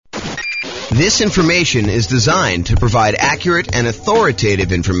This information is designed to provide accurate and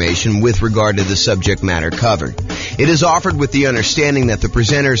authoritative information with regard to the subject matter covered. It is offered with the understanding that the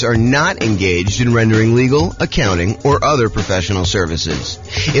presenters are not engaged in rendering legal, accounting, or other professional services.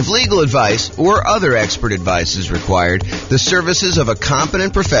 If legal advice or other expert advice is required, the services of a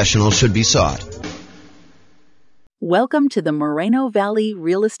competent professional should be sought. Welcome to the Moreno Valley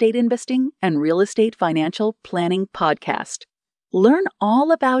Real Estate Investing and Real Estate Financial Planning Podcast. Learn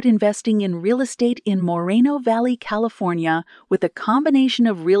all about investing in real estate in Moreno Valley, California, with a combination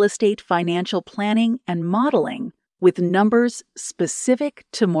of real estate financial planning and modeling with numbers specific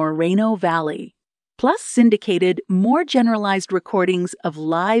to Moreno Valley, plus syndicated, more generalized recordings of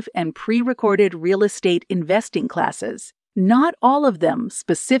live and pre-recorded real estate investing classes, not all of them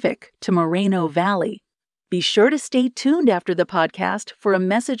specific to Moreno Valley. Be sure to stay tuned after the podcast for a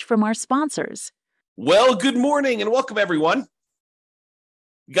message from our sponsors. Well, good morning and welcome, everyone.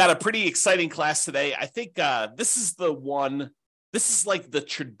 Got a pretty exciting class today. I think this is like the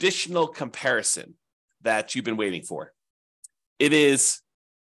traditional comparison that you've been waiting for. It is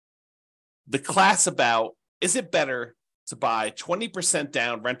the class about, is it better to buy 20%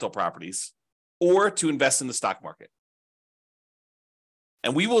 down rental properties or to invest in the stock market?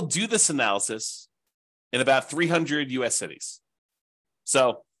 And we will do this analysis in about 300 US cities.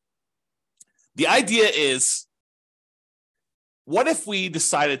 So the idea is, what if we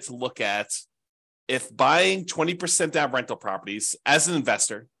decided to look at if buying 20% down rental properties as an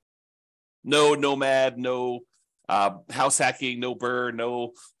investor, no nomad, no house hacking, no BRRRR,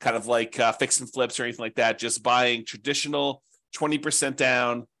 no kind of like fix and flips or anything like that, just buying traditional 20%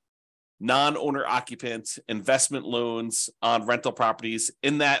 down, non-owner occupant investment loans on rental properties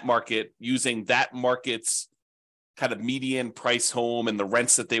in that market, using that market's kind of median price home and the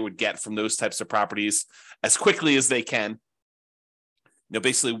rents that they would get from those types of properties as quickly as they can.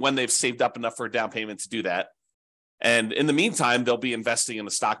 Basically when they've saved up enough for a down payment to do that. And in the meantime, they'll be investing in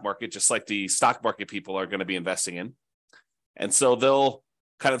the stock market, just like the stock market people are going to be investing in. And so they'll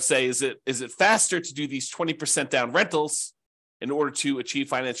kind of say, is it faster to do these 20% down rentals in order to achieve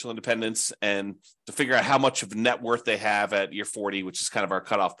financial independence and to figure out how much of net worth they have at year 40, which is kind of our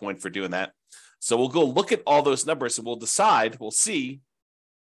cutoff point for doing that. So we'll go look at all those numbers and we'll see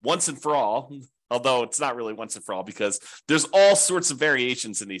once and for all, although it's not really once and for all because there's all sorts of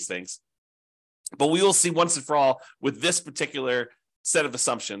variations in these things. But we will see once and for all with this particular set of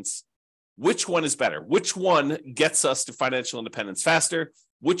assumptions, which one is better? Which one gets us to financial independence faster?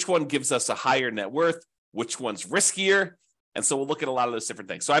 Which one gives us a higher net worth? Which one's riskier? And so we'll look at a lot of those different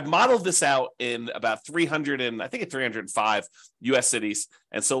things. So I've modeled this out in about 305 US cities.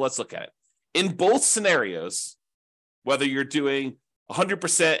 And so let's look at it. In both scenarios, whether you're doing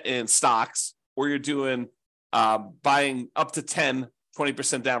 100% in stocks or you're doing buying up to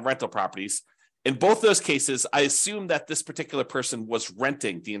 20% down rental properties, in both those cases, I assume that this particular person was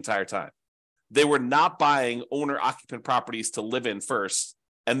renting the entire time. They were not buying owner-occupant properties to live in first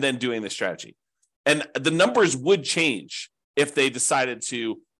and then doing the strategy. And the numbers would change if they decided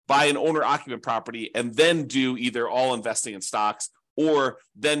to buy an owner-occupant property and then do either all investing in stocks or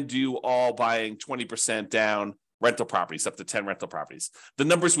then do all buying 20% down rental properties, up to 10 rental properties. The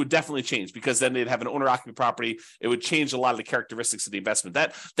numbers would definitely change because then they'd have an owner-occupant property. It would change a lot of the characteristics of the investment.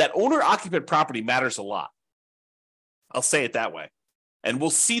 That owner-occupant property matters a lot. I'll say it that way. And we'll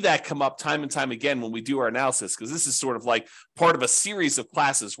see that come up time and time again when we do our analysis, because this is sort of like part of a series of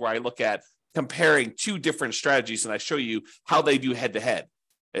classes where I look at comparing two different strategies and I show you how they do head-to-head.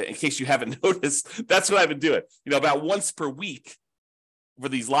 In case you haven't noticed, that's what I've been doing. About once per week for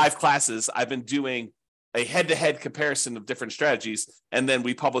these live classes, I've been doing a head-to-head comparison of different strategies, and then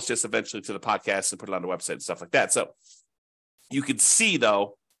we publish this eventually to the podcast and put it on the website and stuff like that. So you can see,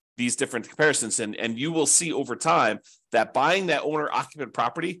 though, these different comparisons, and you will see over time that buying that owner-occupant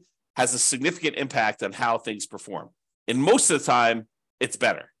property has a significant impact on how things perform. And most of the time, it's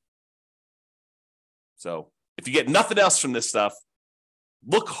better. So if you get nothing else from this stuff,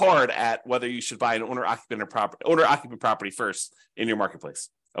 look hard at whether you should buy an owner-occupant property first in your marketplace.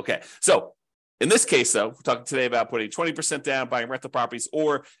 Okay, so in this case, though, we're talking today about putting 20% down, buying rental properties,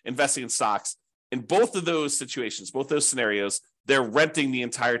 or investing in stocks. In both of those situations, both those scenarios, they're renting the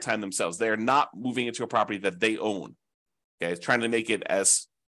entire time themselves. They are not moving into a property that they own. Okay, trying to make it as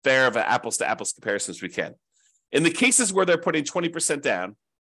fair of an apples-to-apples comparison as we can. In the cases where they're putting 20% down,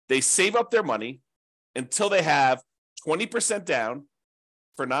 they save up their money until they have 20% down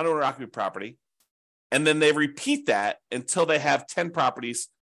for non-owner occupant property, and then they repeat that until they have 10 properties,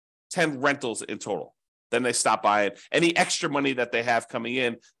 10 rentals in total. Then they stop buying. Any extra money that they have coming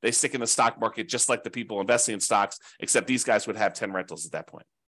in, they stick in the stock market, just like the people investing in stocks, except these guys would have 10 rentals at that point.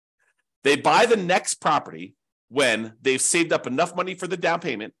 They buy the next property when they've saved up enough money for the down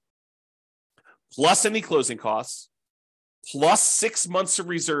payment, plus any closing costs, plus 6 months of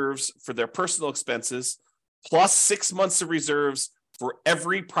reserves for their personal expenses, plus 6 months of reserves for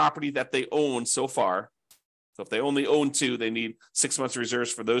every property that they own so far. So if they only own 2, they need 6 months of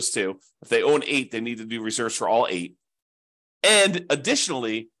reserves for those 2. If they own 8, they need to do reserves for all 8. And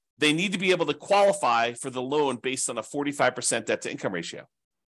additionally, they need to be able to qualify for the loan based on a 45% debt to income ratio.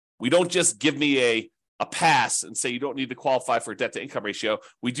 We don't just give me a pass and say you don't need to qualify for a debt to income ratio.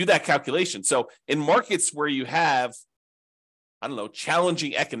 We do that calculation. So in markets where you have,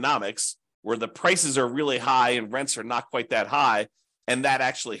 challenging economics, where the prices are really high and rents are not quite that high, and that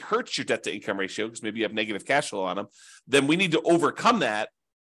actually hurts your debt to income ratio because maybe you have negative cash flow on them, then we need to overcome that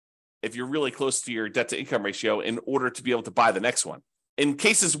if you're really close to your debt to income ratio in order to be able to buy the next one. In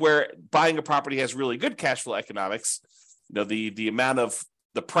cases where buying a property has really good cash flow economics, the amount of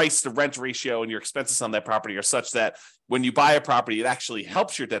the price to rent ratio and your expenses on that property are such that when you buy a property, it actually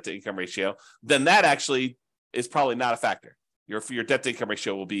helps your debt to income ratio, then that actually is probably not a factor. Your debt to income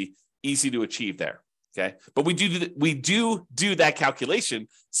ratio will be easy to achieve there. Okay. But we do that calculation.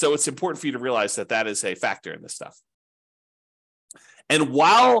 So it's important for you to realize that that is a factor in this stuff. And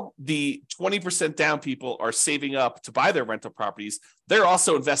while the 20% down people are saving up to buy their rental properties, they're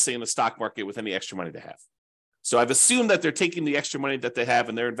also investing in the stock market with any extra money they have. So I've assumed that they're taking the extra money that they have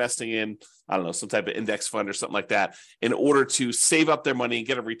and they're investing in, some type of index fund or something like that in order to save up their money and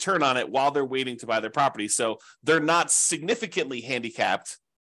get a return on it while they're waiting to buy their property. So they're not significantly handicapped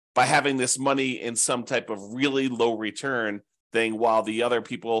by having this money in some type of really low return thing, while the other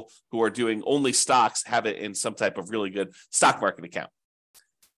people who are doing only stocks have it in some type of really good stock market account.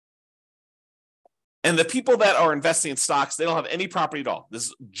 And the people that are investing in stocks, they don't have any property at all. This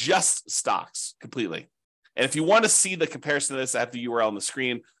is just stocks completely. And if you want to see the comparison of this, I have the URL on the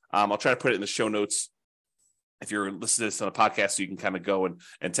screen. I'll try to put it in the show notes. If you're listening to this on a podcast, so you can kind of go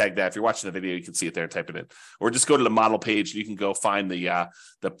and tag that. If you're watching the video, you can see it there and type it in. Or just go to the model page and you can go find the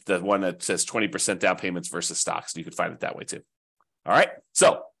one that says 20% down payments versus stocks. And you can find it that way too. All right.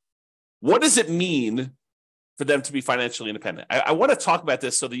 So what does it mean for them to be financially independent? I want to talk about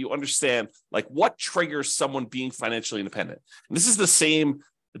this so that you understand what triggers someone being financially independent. And this is the same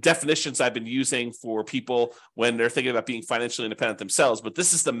definitions I've been using for people when they're thinking about being financially independent themselves, but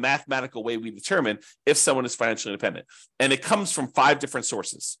this is the mathematical way we determine if someone is financially independent. And it comes from 5 different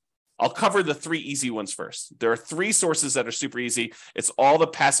sources. I'll cover the 3 easy ones first. There are 3 sources that are super easy. It's all the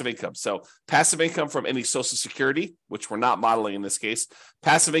passive income. So passive income from any Social Security, which we're not modeling in this case.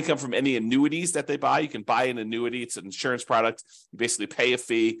 Passive income from any annuities that they buy. You can buy an annuity. It's an insurance product. You basically pay a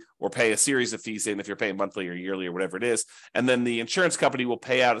fee or pay a series of fees in if you're paying monthly or yearly or whatever it is. And then the insurance company will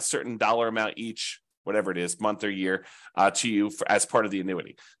pay out a certain dollar amount each, whatever it is, month or year, to you as part of the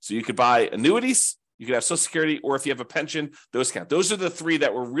annuity. So you could buy annuities. You could have Social Security, or if you have a pension, those count. Those are the 3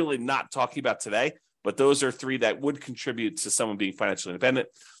 that we're really not talking about today, but those are 3 that would contribute to someone being financially independent.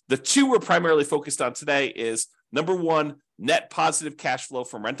 The 2 we're primarily focused on today is, number 1, net positive cash flow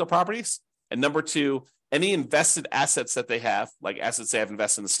from rental properties, and number 2, any invested assets that they have, like assets they have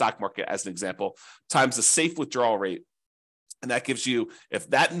invested in the stock market, as an example, times the safe withdrawal rate. And that gives you, if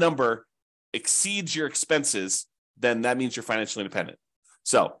that number exceeds your expenses, then that means you're financially independent.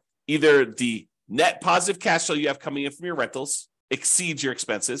 So either the net positive cash flow you have coming in from your rentals exceeds your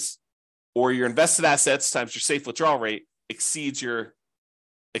expenses, or your invested assets times your safe withdrawal rate exceeds your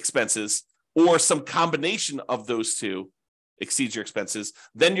expenses, or some combination of those 2 exceeds your expenses,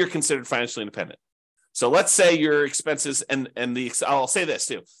 then you're considered financially independent. So let's say your expenses, I'll say this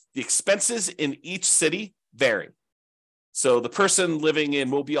too, the expenses in each city vary. So the person living in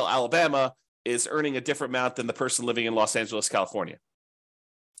Mobile, Alabama is earning a different amount than the person living in Los Angeles, California,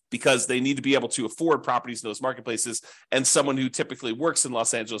 because they need to be able to afford properties in those marketplaces. And someone who typically works in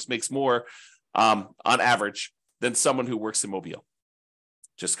Los Angeles makes more on average than someone who works in Mobile.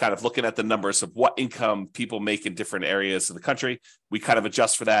 Just kind of looking at the numbers of what income people make in different areas of the country, we kind of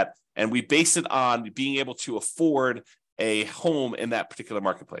adjust for that. And we base it on being able to afford a home in that particular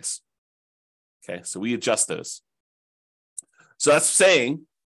marketplace. Okay, so we adjust those. So that's saying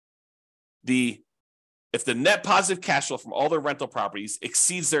if the net positive cash flow from all their rental properties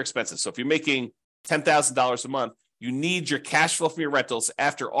exceeds their expenses. So if you're making $10,000 a month, you need your cash flow from your rentals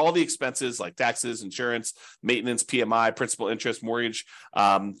after all the expenses like taxes, insurance, maintenance, PMI, principal, interest, mortgage,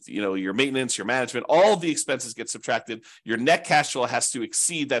 your maintenance, your management, all of the expenses get subtracted. Your net cash flow has to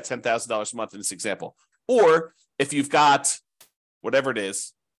exceed that $10,000 a month in this example. Or if you've got whatever it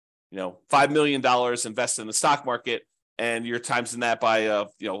is, $5 million invested in the stock market, and you're timesing that by a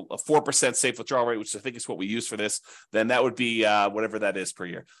 4% safe withdrawal rate, which I think is what we use for this, then that would be whatever that is per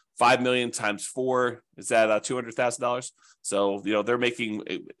year. 5 million times 4 is that $200,000. So they're making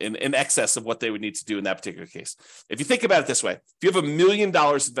in excess of what they would need to do in that particular case. If you think about it this way, if you have $1 million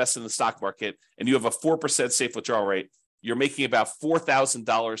invested in the stock market and you have a 4% safe withdrawal rate, you're making about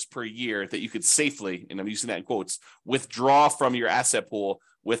 $4,000 per year that you could safely, and I'm using that in quotes, withdraw from your asset pool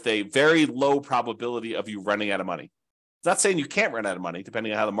with a very low probability of you running out of money. It's not saying you can't run out of money,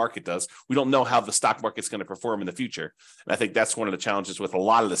 depending on how the market does. We don't know how the stock market's going to perform in the future. And I think that's one of the challenges with a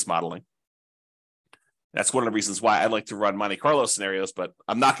lot of this modeling. That's one of the reasons why I like to run Monte Carlo scenarios, but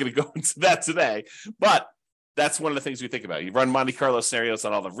I'm not going to go into that today. But that's one of the things we think about. You run Monte Carlo scenarios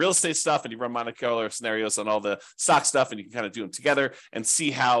on all the real estate stuff, and you run Monte Carlo scenarios on all the stock stuff, and you can kind of do them together and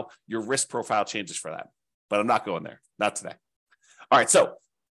see how your risk profile changes for that. But I'm not going there, not today. All right, so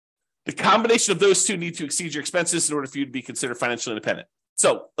the combination of those two need to exceed your expenses in order for you to be considered financially independent.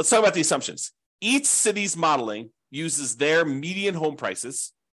 So let's talk about the assumptions. Each city's modeling uses their median home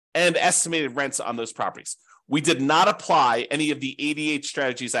prices and estimated rents on those properties. We did not apply any of the 88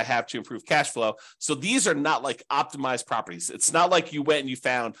 strategies I have to improve cash flow. So these are not like optimized properties. It's not like you went and you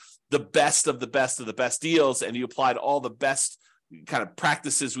found the best of the best of the best deals and you applied all the best kind of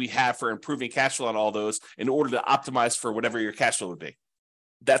practices we have for improving cash flow on all those in order to optimize for whatever your cash flow would be.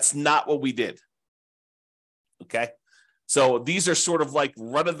 That's not what we did. Okay. So these are sort of like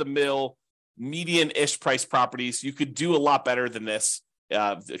run-of-the-mill, median-ish price properties. You could do a lot better than this,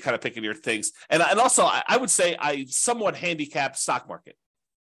 kind of picking your things. And also, I would say I somewhat handicap stock market.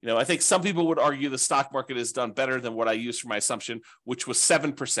 I think some people would argue the stock market has done better than what I used for my assumption, which was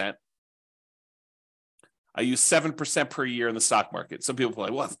 7%. I use 7% per year in the stock market. Some people are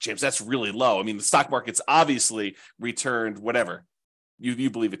like, well, James, that's really low. I mean, the stock market's obviously returned whatever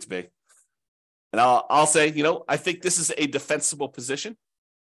you believe it to be. And I'll say, I think this is a defensible position,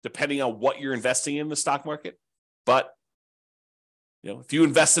 depending on what you're investing in the stock market. But, if you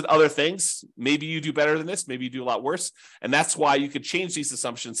invest in other things, maybe you do better than this, maybe you do a lot worse. And that's why you could change these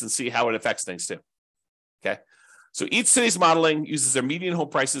assumptions and see how it affects things too. Okay. So each city's modeling uses their median home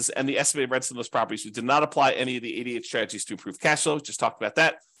prices and the estimated rents in those properties. We did not apply any of the 88 strategies to improve cash flow. Just talked about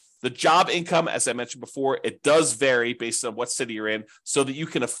that. The job income, as I mentioned before, it does vary based on what city you're in so that you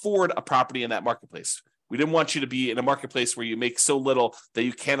can afford a property in that marketplace. We didn't want you to be in a marketplace where you make so little that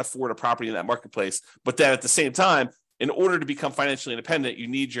you can't afford a property in that marketplace. But then at the same time, in order to become financially independent, you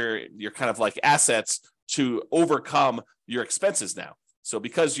need your kind of like assets to overcome your expenses now. So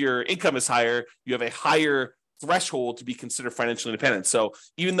because your income is higher, you have a higher threshold to be considered financially independent. So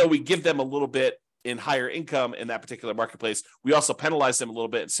even though we give them a little bit in higher income in that particular marketplace, we also penalize them a little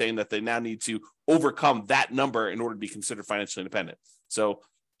bit, saying that they now need to overcome that number in order to be considered financially independent. So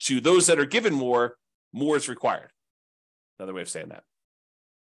to those that are given more is required. Another way of saying that.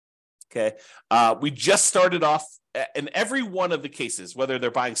 Okay. We just started off in every one of the cases, whether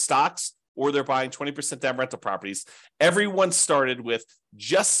they're buying stocks or they're buying 20% down rental properties, everyone started with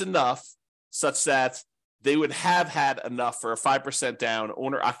just enough such that they would have had enough for a 5% down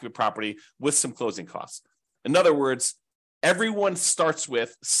owner-occupant property with some closing costs. In other words, everyone starts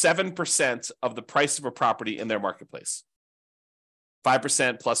with 7% of the price of a property in their marketplace.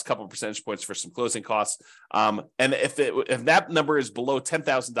 5% plus a couple of percentage points for some closing costs. And if that number is below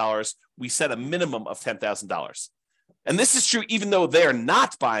 $10,000, we set a minimum of $10,000. And this is true even though they are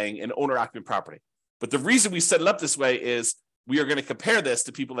not buying an owner-occupant property. But the reason we set it up this way is we are going to compare this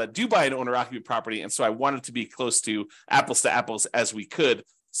to people that do buy an owner-occupant property. And so I wanted to be close to apples as we could.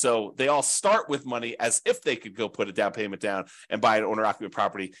 So they all start with money as if they could go put a down payment down and buy an owner-occupant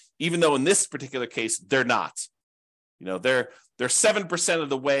property, even though in this particular case, they're not. They're 7% of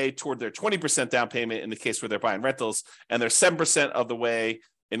the way toward their 20% down payment in the case where they're buying rentals, and they're 7% of the way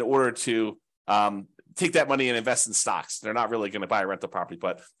in order to take that money and invest in stocks. They're not really going to buy a rental property,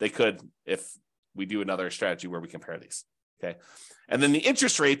 but they could if we do another strategy where we compare these. Okay. And then the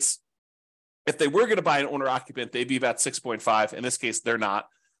interest rates, if they were going to buy an owner occupant, they'd be about 6.5. In this case, they're not.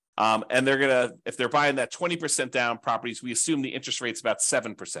 And if they're buying that 20% down properties, we assume the interest rate's about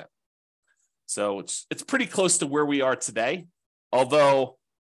 7%. So it's pretty close to where we are today, although,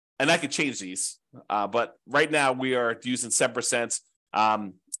 and I could change these, but right now we are using 7%.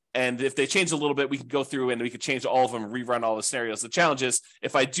 And if they change a little bit, we can go through and we could change all of them and rerun all the scenarios. The challenge is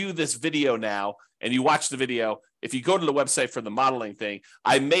if I do this video now and you watch the video, if you go to the website for the modeling thing,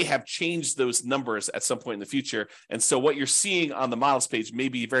 I may have changed those numbers at some point in the future. And so what you're seeing on the models page may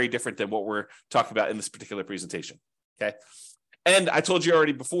be very different than what we're talking about in this particular presentation. Okay. And I told you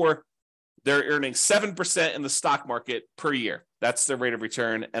already before, they're earning 7% in the stock market per year. That's their rate of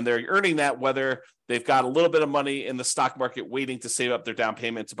return. And they're earning that whether they've got a little bit of money in the stock market waiting to save up their down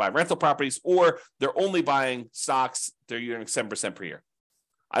payment to buy rental properties, or they're only buying stocks, they're earning 7% per year.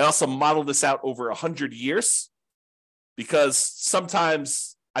 I also modeled this out over 100 years because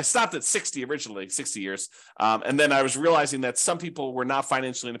sometimes I stopped at 60 originally, 60 years. And then I was realizing that some people were not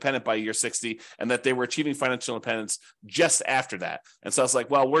financially independent by year 60 and that they were achieving financial independence just after that. And so I was like,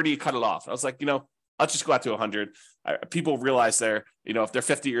 well, where do you cut it off? I was like, I'll just go out to 100. People realize if they're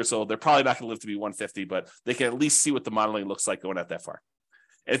 50 years old, they're probably not going to live to be 150, but they can at least see what the modeling looks like going out that far.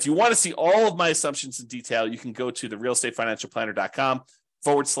 And if you want to see all of my assumptions in detail, you can go to the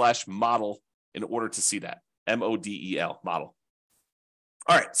realestatefinancialplanner.com/model in order to see that. MODEL, model.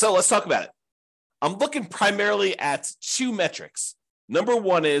 All right, so let's talk about it. I'm looking primarily at two metrics. Number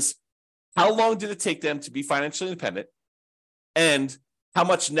one is how long did it take them to be financially independent and how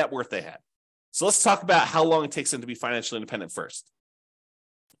much net worth they had. So let's talk about how long it takes them to be financially independent first.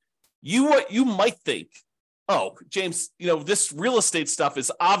 You might think, oh, James, this real estate stuff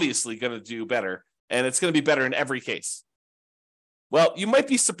is obviously going to do better, and it's going to be better in every case. Well, you might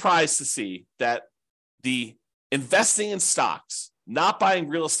be surprised to see that the investing in stocks, not buying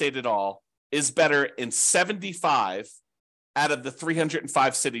real estate at all, is better in 75 out of the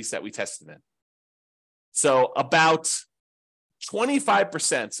 305 cities that we tested in. So about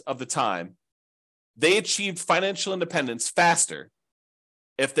 25% of the time, they achieved financial independence faster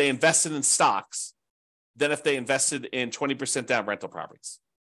if they invested in stocks than if they invested in 20% down rental properties.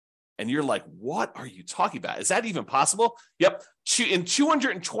 And you're like, what are you talking about? Is that even possible? Yep. In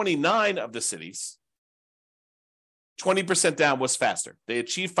 229 of the cities, 20% down was faster. They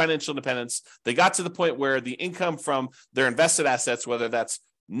achieved financial independence. They got to the point where the income from their invested assets, whether that's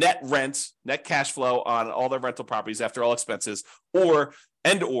net rent, net cash flow on all their rental properties after all expenses, or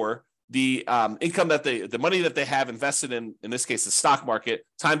the income that the money that they have invested in this case, the stock market,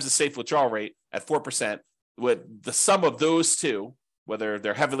 times the safe withdrawal rate at 4%, with the sum of those two, whether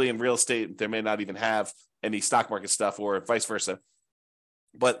they're heavily in real estate, they may not even have any stock market stuff or vice versa.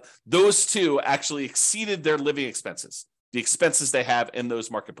 But those two actually exceeded their living expenses, the expenses they have in those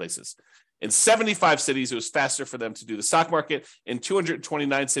marketplaces. In 75 cities, it was faster for them to do the stock market. In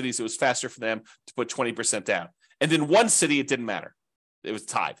 229 cities, it was faster for them to put 20% down. And in one city, it didn't matter. It was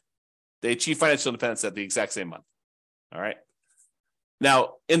tied. They achieved financial independence at the exact same month. All right.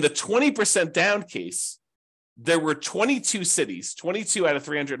 Now, in the 20% down case, there were 22 cities, 22 out of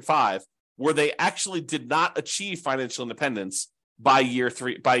 305, where they actually did not achieve financial independence by year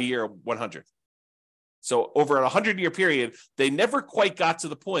 100. So over a 100-year period, they never quite got to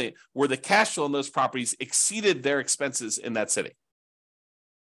the point where the cash flow in those properties exceeded their expenses in that city,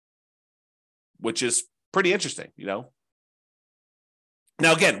 which is pretty interesting, Now,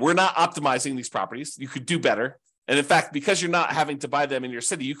 again, we're not optimizing these properties. You could do better. And in fact, because you're not having to buy them in your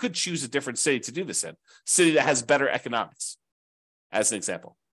city, you could choose a different city to do this in, city that has better economics, as an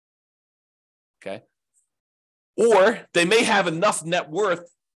example. Okay. Or they may have enough net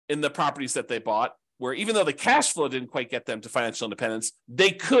worth in the properties that they bought, where even though the cash flow didn't quite get them to financial independence,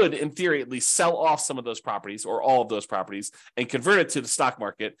 they could, in theory, at least sell off some of those properties or all of those properties and convert it to the stock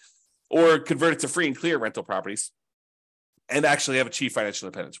market or convert it to free and clear rental properties and actually have achieved financial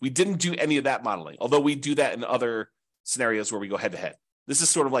independence. We didn't do any of that modeling, although we do that in other scenarios where we go head to head. This is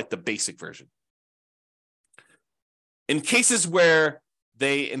sort of like the basic version. In cases where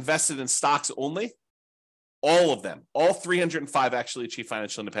they invested in stocks only, all of them, all 305 actually achieved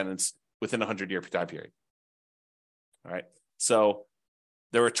financial independence within a 100-year time period. All right. So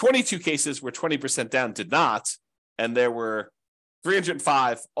there were 22 cases where 20% down did not, and there were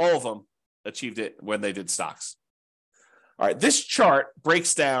 305, all of them achieved it when they did stocks. All right, this chart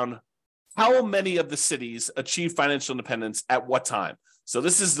breaks down how many of the cities achieve financial independence at what time. So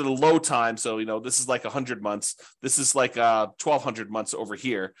this is the low time. So, this is like 100 months. This is like 1,200 months over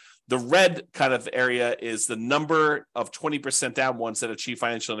here. The red kind of area is the number of 20% down ones that achieve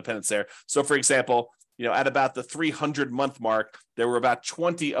financial independence there. So, for example, at about the 300-month mark, there were about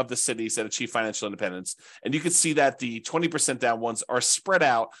 20 of the cities that achieved financial independence. And you can see that the 20% down ones are spread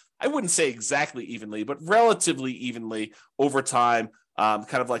out, I wouldn't say exactly evenly, but relatively evenly over time,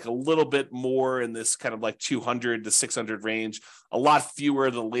 kind of like a little bit more in this kind of like 200 to 600 range, a lot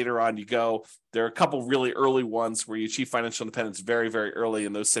fewer the later on you go. There are a couple really early ones where you achieve financial independence very, very early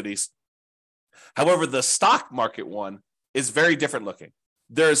in those cities. However, the stock market one is very different looking.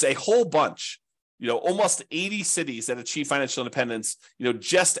 There's a whole bunch, almost 80 cities that achieve financial independence,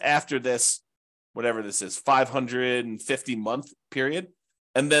 just after this, whatever this is, 550-month period.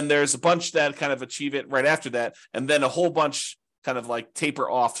 And then there's a bunch that kind of achieve it right after that. And then a whole bunch kind of like taper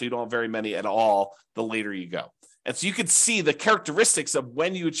off. So you don't have very many at all the later you go. And so you could see the characteristics of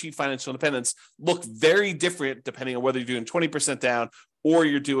when you achieve financial independence look very different depending on whether you're doing 20% down or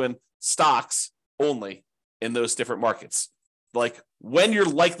you're doing stocks only in those different markets. Like when you're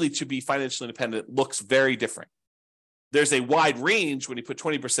likely to be financially independent looks very different. There's a wide range when you put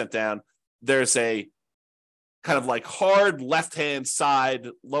 20% down. There's a kind of like hard left-hand side,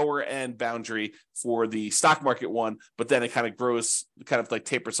 lower end boundary for the stock market one, but then it kind of grows, kind of like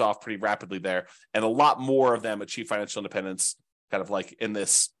tapers off pretty rapidly there. And a lot more of them achieve financial independence kind of like in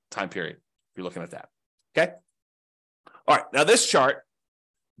this time period, if you're looking at that. Okay. All right. Now this chart,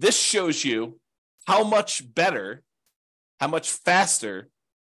 this shows you how much better, how much faster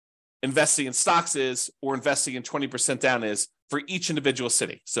investing in stocks is or investing in 20% down is for each individual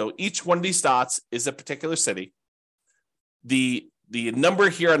city. So each one of these dots is a particular city. The number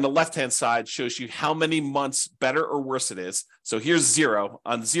here on the left-hand side shows you how many months better or worse it is. So here's 0.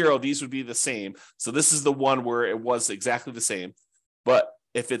 On 0, these would be the same. So this is the one where it was exactly the same. But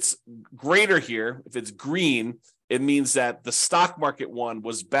if it's greater here, if it's green, it means that the stock market one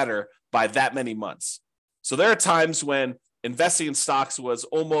was better by that many months. So there are times when investing in stocks was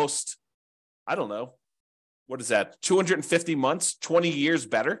almost, I don't know, what is that? 250 months, 20 years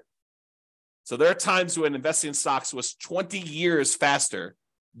better. So there are times when investing in stocks was 20 years faster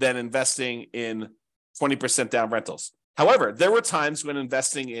than investing in 20% down rentals. However, there were times when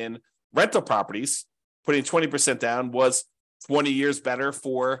investing in rental properties, putting 20% down was 20 years better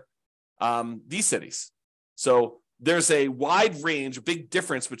for these cities. So there's a wide range, a big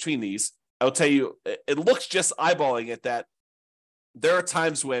difference between these. I'll tell you, it looks just eyeballing it that there are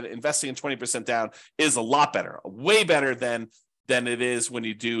times when investing in 20% down is a lot better, way better than it is when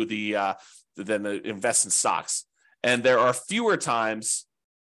you do the invest in stocks. And there are fewer times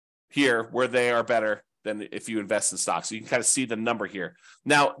here where they are better than if you invest in stocks. So you can kind of see the number here.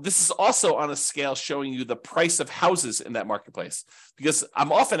 Now, this is also on a scale showing you the price of houses in that marketplace, because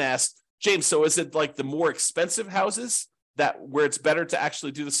I'm often asked, James, so is it like the more expensive houses that where it's better to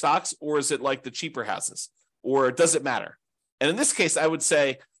actually do the stocks, or is it like the cheaper houses, or does it matter? And in this case, I would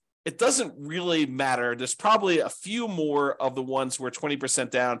say it doesn't really matter. There's probably a few more of the ones where 20%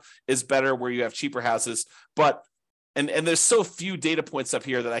 down is better, where you have cheaper houses. But and there's so few data points up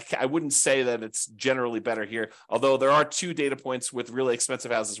here that I wouldn't say that it's generally better here. Although there are 2 data points with really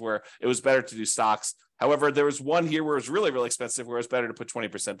expensive houses where it was better to do stocks. However, there was one here where it was really, really expensive, where it's better to put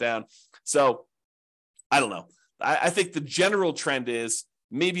 20% down. So I don't know. I think the general trend is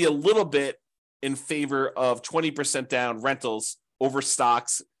maybe a little bit in favor of 20% down rentals over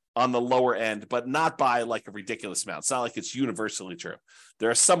stocks on the lower end, but not by like a ridiculous amount. It's not like it's universally true. There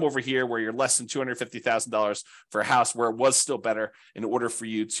are some over here where you're less than $250,000 for a house where it was still better in order for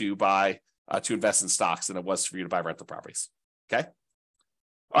you to buy, to invest in stocks than it was for you to buy rental properties. Okay.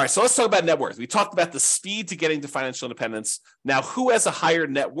 All right. So let's talk about net worth. We talked about the speed to getting to financial independence. Now, who has a higher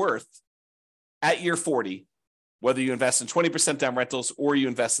net worth at year 40, whether you invest in 20% down rentals or you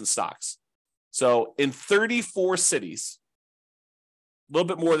invest in stocks? So in 34 cities, a little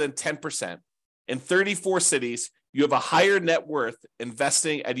bit more than 10%. In 34 cities, you have a higher net worth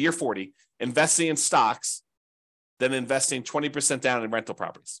investing at year 40, investing in stocks than investing 20% down in rental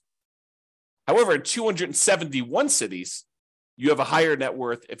properties. However, in 271 cities, you have a higher net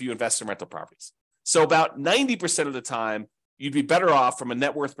worth if you invest in rental properties. So about 90% of the time, you'd be better off from a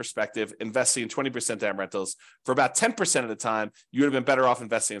net worth perspective investing in 20% down rentals. For about 10% of the time, you would have been better off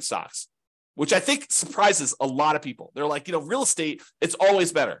investing in stocks, which I think surprises a lot of people. They're like, real estate, it's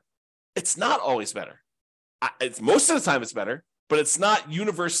always better. It's not always better. It's most of the time it's better, but it's not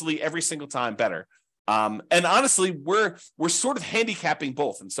universally every single time better. And honestly, we're sort of handicapping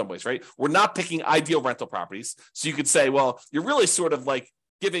both in some ways, right? We're not picking ideal rental properties. So you could say, well, you're really sort of like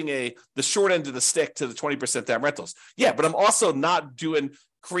giving the short end of the stick to the 20% down rentals. Yeah, but I'm also not doing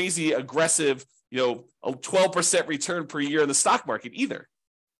crazy aggressive, a 12% return per year in the stock market either.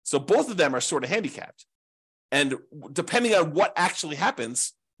 So both of them are sort of handicapped. And depending on what actually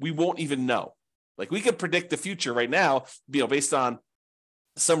happens, we won't even know. Like we could predict the future right now, based on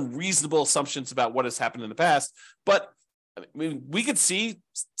some reasonable assumptions about what has happened in the past. But I mean, we could see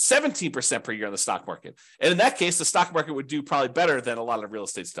 17% per year on the stock market. And in that case, the stock market would do probably better than a lot of real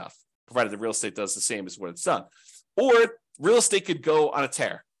estate stuff, provided the real estate does the same as what it's done. Or real estate could go on a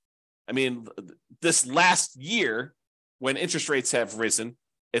tear. I mean, this last year, when interest rates have risen,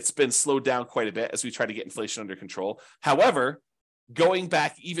 it's been slowed down quite a bit as we try to get inflation under control. However, going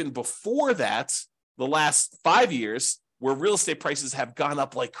back even before that, the last 5 years, where real estate prices have gone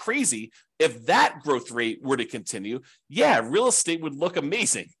up like crazy, if that growth rate were to continue, yeah, real estate would look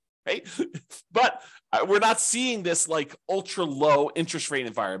amazing. right? But we're not seeing this like ultra low interest rate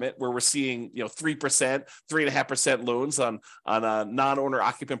environment where we're seeing 3%, 3.5% loans on non-owner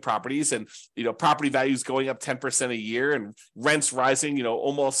occupant properties, and property values going up 10% a year and rents rising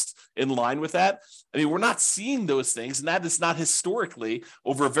almost in line with that. I mean, we're not seeing those things, and that is not historically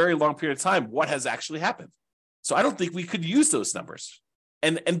over a very long period of time what has actually happened. So I don't think we could use those numbers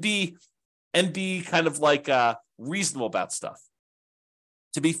and be kind of like reasonable about stuff,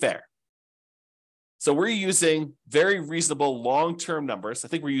 to be fair. So we're using very reasonable long-term numbers. I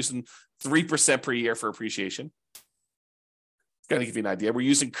think we're using 3% per year for appreciation. Kind of give you an idea. We're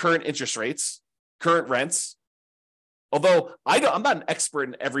using current interest rates, current rents. Although I'm not an expert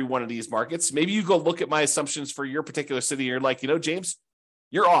in every one of these markets. Maybe you go look at my assumptions for your particular city. And you're like, James,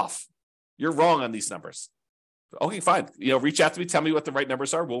 you're off. You're wrong on these numbers. Okay, fine. Reach out to me. Tell me what the right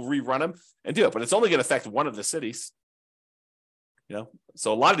numbers are. We'll rerun them and do it. But it's only going to affect one of the cities.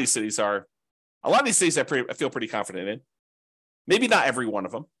 So a lot of these cities I feel pretty confident in. Maybe not every one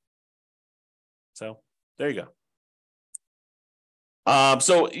of them. So there you go.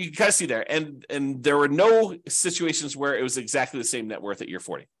 So you can kind of see there, and there were no situations where it was exactly the same net worth at year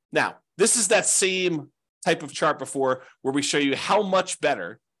 40. Now, this is that same type of chart before where we show you how much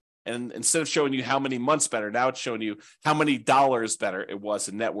better, and instead of showing you how many months better, now it's showing you how many dollars better it was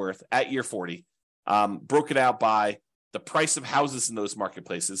in net worth at year 40, broken out by the price of houses in those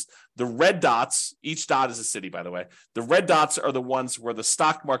marketplaces. The red dots, each dot is a city, by the way. The red dots are the ones where the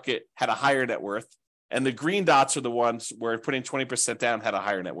stock market had a higher net worth, and the green dots are the ones where putting 20% down had a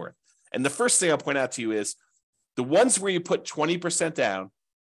higher net worth. And the first thing I'll point out to you is the ones where you put 20% down,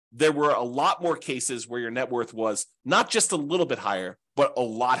 there were a lot more cases where your net worth was not just a little bit higher, but a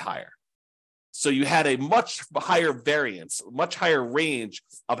lot higher. So you had a much higher variance, much higher range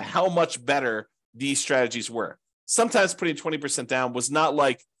of how much better these strategies were. Sometimes putting 20% down was not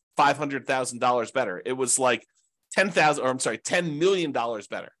like $500,000 better. It was like $10 million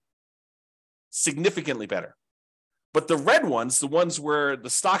better, significantly better. But the red ones, the ones where the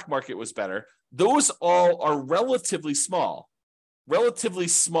stock market was better, those all are relatively small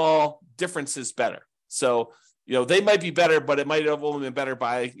differences better. So, they might be better, but it might have only been better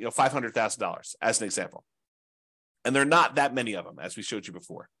by, $500,000 as an example. And there are not that many of them, as we showed you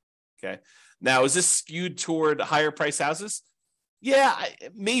before. Okay. Now, is this skewed toward higher price houses? Yeah,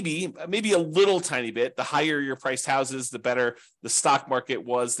 maybe a little tiny bit. The higher your priced houses, the better the stock market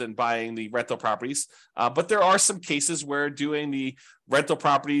was than buying the rental properties. But there are some cases where doing the rental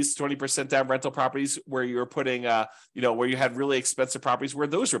properties, 20% down rental properties, where you're putting, where you had really expensive properties, where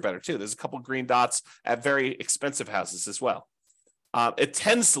those were better too. There's a couple green dots at very expensive houses as well. It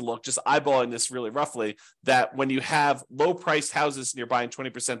tends to look, just eyeballing this really roughly, that when you have low-priced houses and you're buying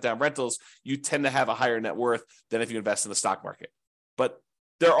 20% down rentals, you tend to have a higher net worth than if you invest in the stock market. But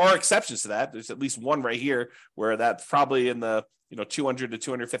there are exceptions to that. There's at least one right here where that's probably in the $200,000 to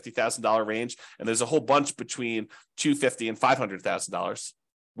 $250,000 range, and there's a whole bunch between $250,000 and $500,000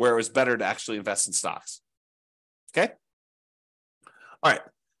 where it was better to actually invest in stocks. Okay. All right.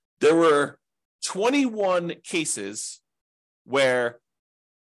 There were 21 cases where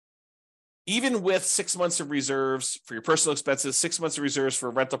even with 6 months of reserves for your personal expenses, 6 months of reserves for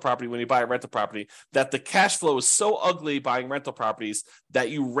a rental property when you buy a rental property, that the cash flow is so ugly buying rental properties that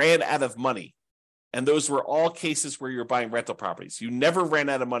you ran out of money. And those were all cases where you're buying rental properties. You never ran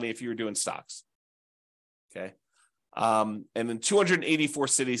out of money if you were doing stocks. Okay. And in 284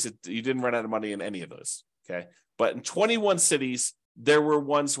 cities, you didn't run out of money in any of those. Okay. But in 21 cities, there were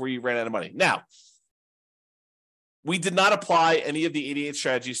ones where you ran out of money. Now, we did not apply any of the 88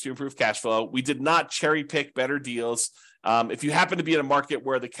 strategies to improve cash flow. We did not cherry pick better deals. If you happen to be in a market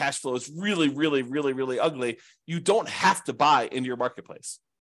where the cash flow is really, really, really, really ugly, you don't have to buy in your marketplace.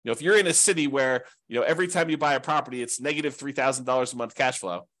 If you're in a city where, every time you buy a property, it's negative $3,000 a month cash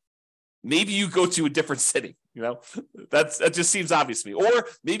flow, maybe you go to a different city. That just seems obvious to me. Or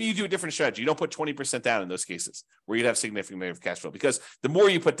maybe you do a different strategy. You don't put 20% down in those cases where you'd have significant negative cash flow, because the more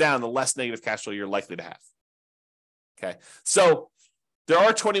you put down, the less negative cash flow you're likely to have. Okay, so there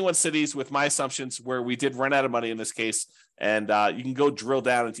are 21 cities with my assumptions where we did run out of money in this case, and you can go drill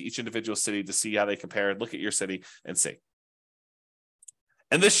down into each individual city to see how they compare. Look at your city and see.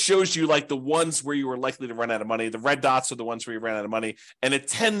 And this shows you like the ones where you were likely to run out of money. The red dots are the ones where you ran out of money, and it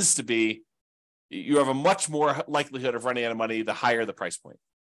tends to be you have a much more likelihood of running out of money the higher the price point.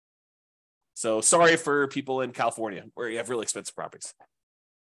 So sorry for people in California where you have really expensive properties.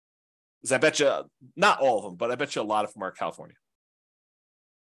 Because I bet you, not all of them, but I bet you a lot of them are California.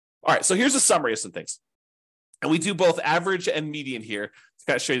 All right, so here's a summary of some things. And we do both average and median here to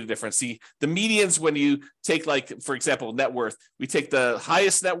kind of show you the difference. See, the medians, when you take, like, for example, net worth, we take the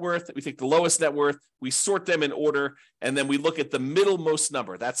highest net worth, we take the lowest net worth, we sort them in order, and then we look at the middlemost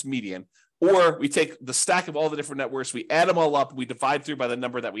number. That's median. Or we take the stack of all the different net worths, we add them all up, we divide through by the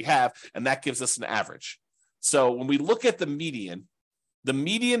number that we have, and that gives us an average. So when we look at the median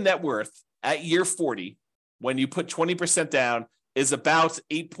net worth at year 40, when you put 20% down, is about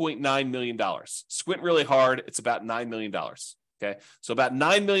 $8.9 million. Squint really hard, it's about $9 million. Okay, so about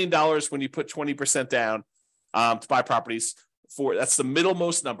 $9 million when you put 20% down to buy properties. That's the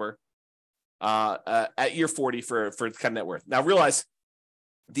middlemost number at year 40 for kind of net worth. Now realize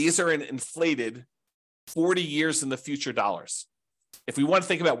these are in inflated 40 years in the future dollars. If we want to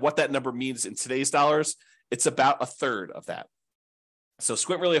think about what that number means in today's dollars, it's about a third of that. So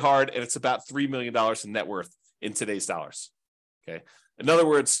squint really hard, and it's about $3 million in net worth in today's dollars. Okay. In other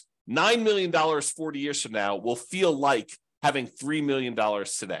words, $9 million 40 years from now will feel like having $3 million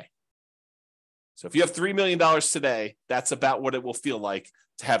today. So if you have $3 million today, that's about what it will feel like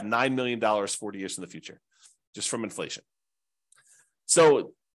to have $9 million 40 years in the future, just from inflation.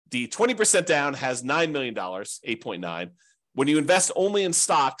 So the 20% down has $9 million, 8.9. When you invest only in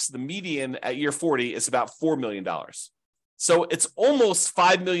stocks, the median at year 40 is about $4 million. So it's almost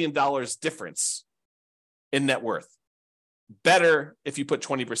 $5 million difference in net worth. Better if you put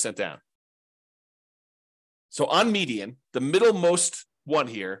 20% down. So on median, the middlemost one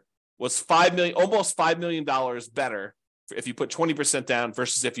here was almost $5 million better if you put 20% down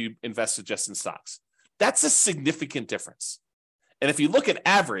versus if you invested just in stocks. That's a significant difference. And if you look at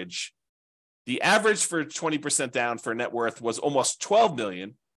average, the average for 20% down for net worth was almost 12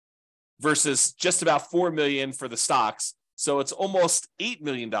 million versus just about 4 million for the stocks. So it's almost $8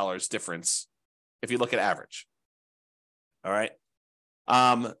 million difference if you look at average. All right.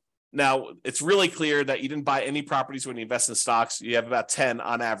 Now, it's really clear that you didn't buy any properties when you invest in stocks. You have about 10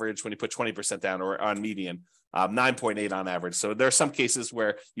 on average when you put 20% down, or on median, 9.8 on average. So there are some cases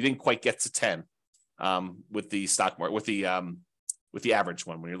where you didn't quite get to 10 with the stock market, with the average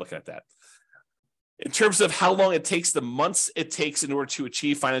one when you're looking at that. In terms of how long it takes, the months it takes in order to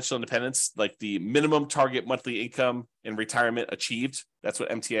achieve financial independence, like the minimum target monthly income in retirement achieved, that's what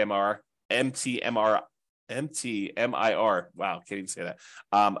MTMIR, wow, can't even say that,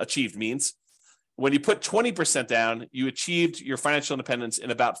 achieved means. When you put 20% down, you achieved your financial independence in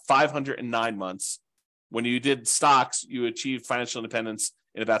about 509 months. When you did stocks, you achieved financial independence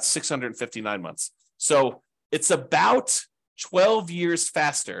in about 659 months. So it's about 12 years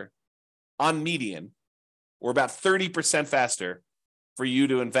faster on median, or about 30% faster for you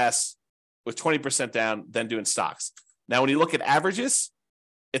to invest with 20% down than doing stocks. Now, when you look at averages,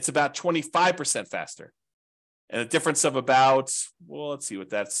 it's about 25% faster. And a difference of about, well, let's see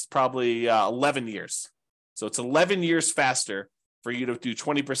what that's, probably 11 years. So it's 11 years faster for you to do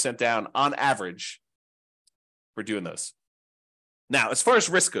 20% down on average for doing those. Now, as far as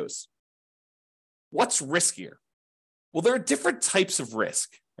risk goes, what's riskier? Well, there are different types of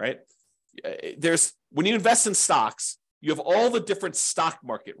risk, right? When you invest in stocks, you have all the different stock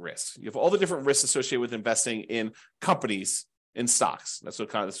market risks. You have all the different risks associated with investing in companies, in stocks. That's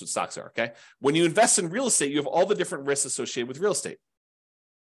what stocks are, okay? When you invest in real estate, you have all the different risks associated with real estate.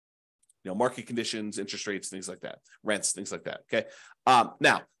 Market conditions, interest rates, things like that, rents, things like that, okay?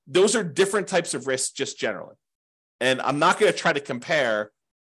 Now, those are different types of risks just generally. And I'm not going to try to compare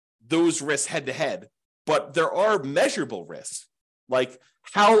those risks head to head, but there are measurable risks. Like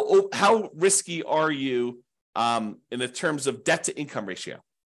how risky are you in the terms of debt to income ratio?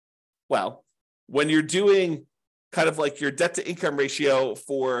 Well, when you're doing kind of like your debt to income ratio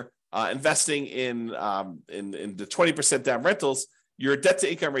for investing in the 20% down rentals, your debt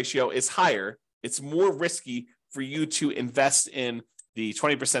to income ratio is higher. It's more risky for you to invest in the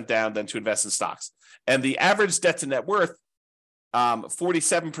 20% down than to invest in stocks. And the average debt to net worth,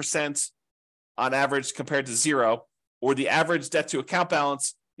 47% on average compared to zero, or the average debt to account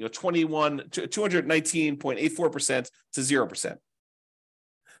balance, 219.84% to 0%.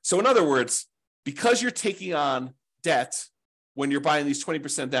 So in other words, because you're taking on debt when you're buying these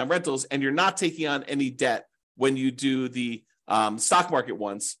 20% down rentals, and you're not taking on any debt when you do the stock market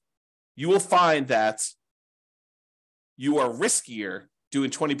ones, you will find that you are riskier doing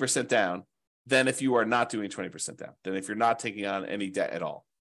 20% down than if you are not doing 20% down, than if you're not taking on any debt at all.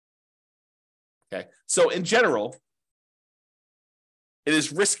 Okay, so in general, it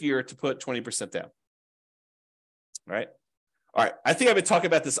is riskier to put 20% down. All right. I think I've been talking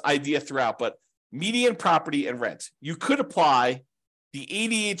about this idea throughout, but median property and rent. You could apply the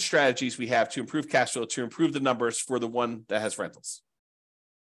 88 strategies we have to improve cash flow, to improve the numbers for the one that has rentals.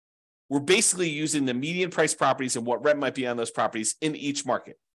 we're basically using the median price properties and what rent might be on those properties in each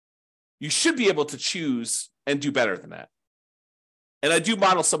market. You should be able to choose and do better than that. And I do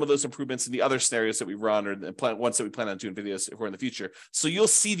model some of those improvements in the other scenarios that we run or the ones that we plan on doing videos for in the future. So you'll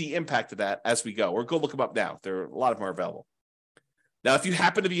see the impact of that as we go, or go look them up now. There are a lot of them are available. Now, if you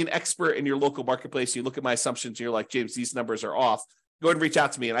happen to be an expert in your local marketplace, you look at my assumptions, and you're like, James, these numbers are off, go ahead and reach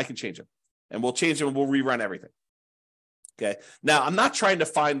out to me and I can change them. And we'll change them and we'll rerun everything. Okay. Now, I'm not trying to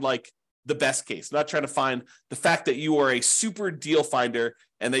find like the best case. I'm not trying to find the fact that you are a super deal finder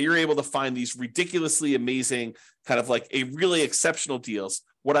and that you're able to find these ridiculously amazing, kind of like a really exceptional deals.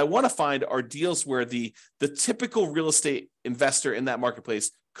 What I want to find are deals where the typical real estate investor in that marketplace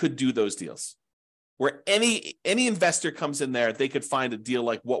could do those deals. Where any investor comes in there, they could find a deal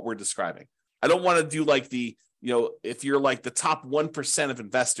like what we're describing. I don't want to do like if you're like the top 1% of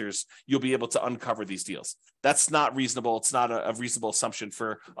investors, you'll be able to uncover these deals. That's not reasonable. It's not a reasonable assumption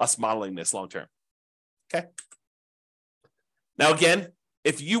for us modeling this long term. Okay. Now, again,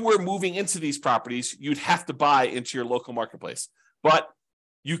 if you were moving into these properties, you'd have to buy into your local marketplace. But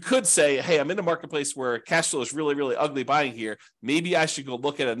you could say, hey, I'm in a marketplace where cash flow is really, really ugly buying here. Maybe I should go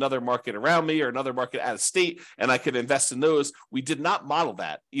look at another market around me or another market out of state, and I could invest in those. We did not model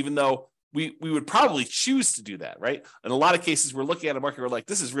that, even though we would probably choose to do that, right? In a lot of cases, we're looking at a market, we're like,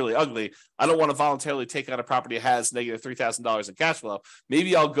 this is really ugly. I don't want to voluntarily take on a property that has negative $3,000 in cash flow.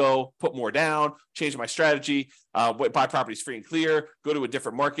 Maybe I'll go put more down, change my strategy, buy properties free and clear, go to a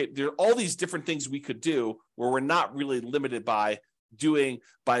different market. There are all these different things we could do where we're not really limited by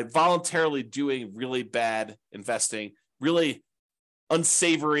voluntarily doing really bad investing, really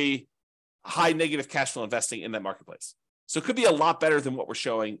unsavory, high negative cash flow investing in that marketplace. So it could be a lot better than what we're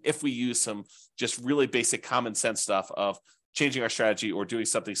showing if we use some just really basic common sense stuff of changing our strategy or doing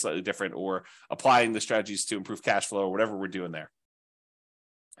something slightly different or applying the strategies to improve cash flow or whatever we're doing there.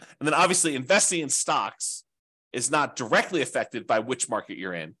 And then obviously investing in stocks is not directly affected by which market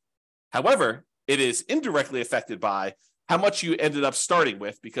you're in. However, it is indirectly affected by how much you ended up starting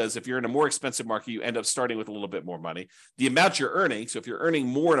with, because if you're in a more expensive market, you end up starting with a little bit more money. The amount you're earning, so if you're earning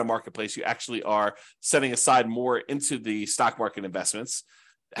more in a marketplace, you actually are setting aside more into the stock market investments.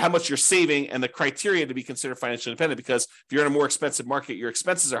 How much you're saving and the criteria to be considered financially independent, because if you're in a more expensive market, your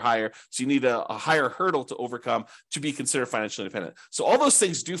expenses are higher, so you need a higher hurdle to overcome to be considered financially independent. So all those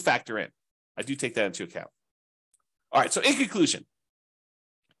things do factor in. I do take that into account. All right, so in conclusion,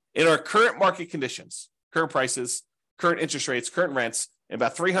 in our current market conditions, current prices, current interest rates, current rents in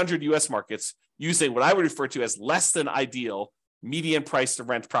about 300 U.S. markets, using what I would refer to as less than ideal median price to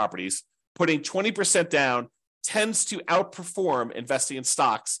rent properties, putting 20% down tends to outperform investing in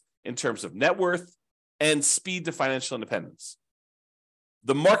stocks in terms of net worth and speed to financial independence.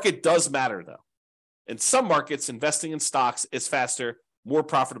 The market does matter, though. In some markets, investing in stocks is faster, more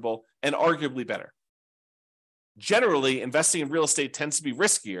profitable, and arguably better. Generally, investing in real estate tends to be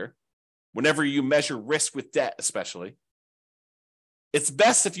riskier whenever you measure risk with debt, especially. It's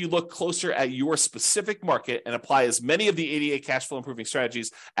best if you look closer at your specific market and apply as many of the 88 cash flow improving strategies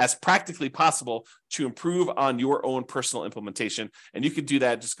as practically possible to improve on your own personal implementation. And you can do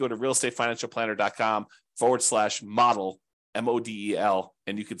that. Just go to realestatefinancialplanner.com/model, MODEL,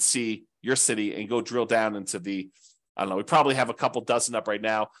 and you can see your city and go drill down into we probably have a couple dozen up right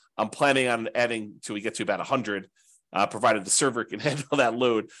now. I'm planning on adding till we get to about 100. Provided the server can handle that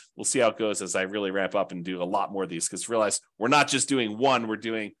load. We'll see how it goes as I really ramp up and do a lot more of these, because realize we're not just doing one, we're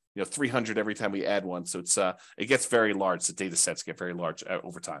doing 300 every time we add one. So it gets very large. The data sets get very large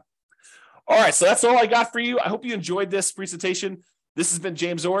over time. All right, so that's all I got for you. I hope you enjoyed this presentation. This has been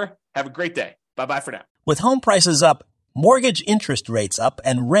James Orr. Have a great day. Bye-bye for now. With home prices up, mortgage interest rates up,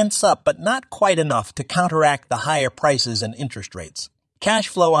 and rents up, but not quite enough to counteract the higher prices and interest rates, cash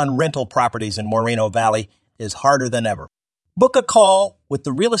flow on rental properties in Moreno Valley is harder than ever. Book a call with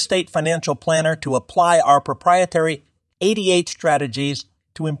the Real Estate Financial Planner to apply our proprietary 88 strategies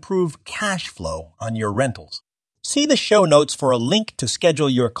to improve cash flow on your rentals. See the show notes for a link to schedule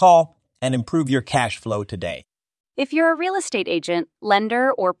your call and improve your cash flow today. If you're a real estate agent,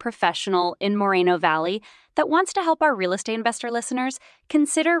 lender, or professional in Moreno Valley that wants to help our real estate investor listeners,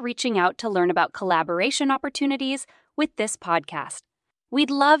 consider reaching out to learn about collaboration opportunities with this podcast. We'd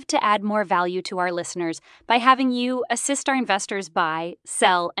love to add more value to our listeners by having you assist our investors buy,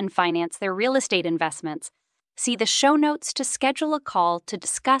 sell, and finance their real estate investments. See the show notes to schedule a call to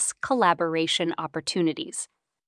discuss collaboration opportunities.